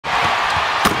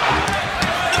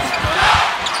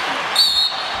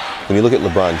When you look at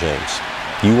LeBron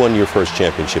James, you won your first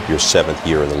championship your 7th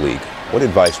year in the league. What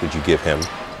advice would you give him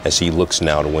as he looks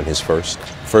now to win his first?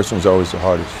 First one's always the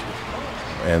hardest.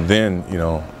 And then, you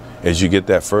know, as you get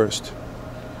that first,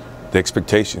 the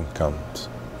expectation comes.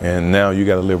 And now you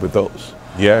got to live with those.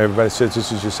 Yeah, everybody says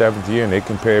this is your 7th year, and they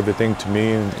compare everything to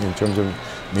me in terms of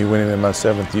me winning in my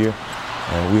 7th year.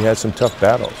 And we had some tough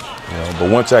battles, you know.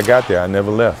 But once I got there, I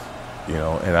never left, you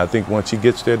know. And I think once he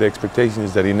gets there, the expectation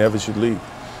is that he never should leave,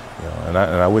 you know. And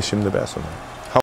I wish him the best on that.